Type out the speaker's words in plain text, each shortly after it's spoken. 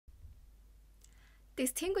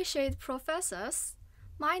Distinguished professors,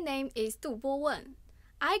 my name is Bowen.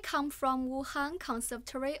 I come from Wuhan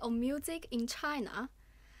Conservatory of Music in China.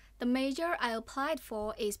 The major I applied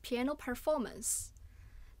for is piano performance.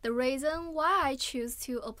 The reason why I choose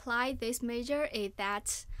to apply this major is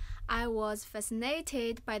that I was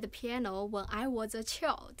fascinated by the piano when I was a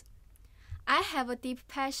child. I have a deep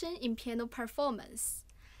passion in piano performance,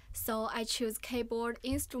 so I chose keyboard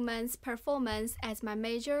instruments performance as my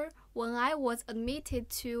major when I was admitted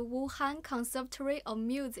to Wuhan Conservatory of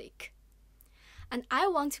Music. And I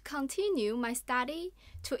want to continue my study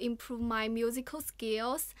to improve my musical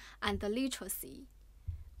skills and literacy.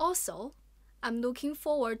 Also, I'm looking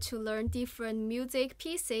forward to learn different music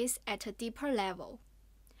pieces at a deeper level.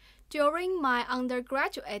 During my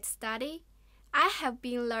undergraduate study, I have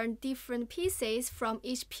been learning different pieces from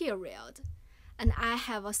each period, and I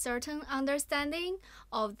have a certain understanding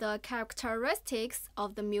of the characteristics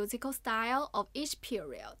of the musical style of each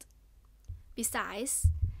period. Besides,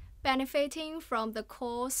 benefiting from the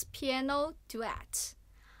course piano duet,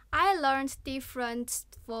 I learned different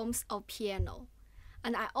forms of piano,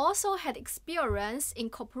 and I also had experience in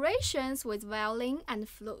cooperations with violin and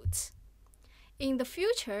flute. In the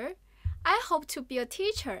future, I hope to be a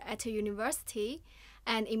teacher at a university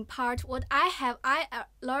and impart what I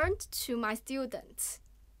learned to my students.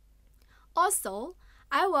 Also,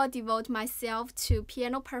 I will devote myself to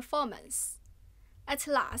piano performance. At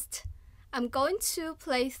last, I'm going to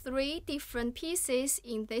play 3 different pieces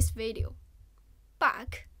in this video.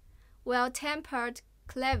 Bach, Well-Tempered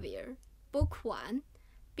Clavier, Book 1,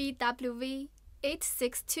 BWV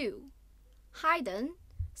 862. Haydn,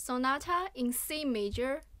 Sonata in C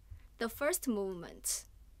major, the first movement.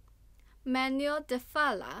 Manuel de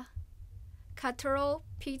Falla, Cuatro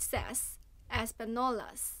Piezas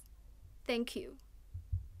Españolas. Thank you.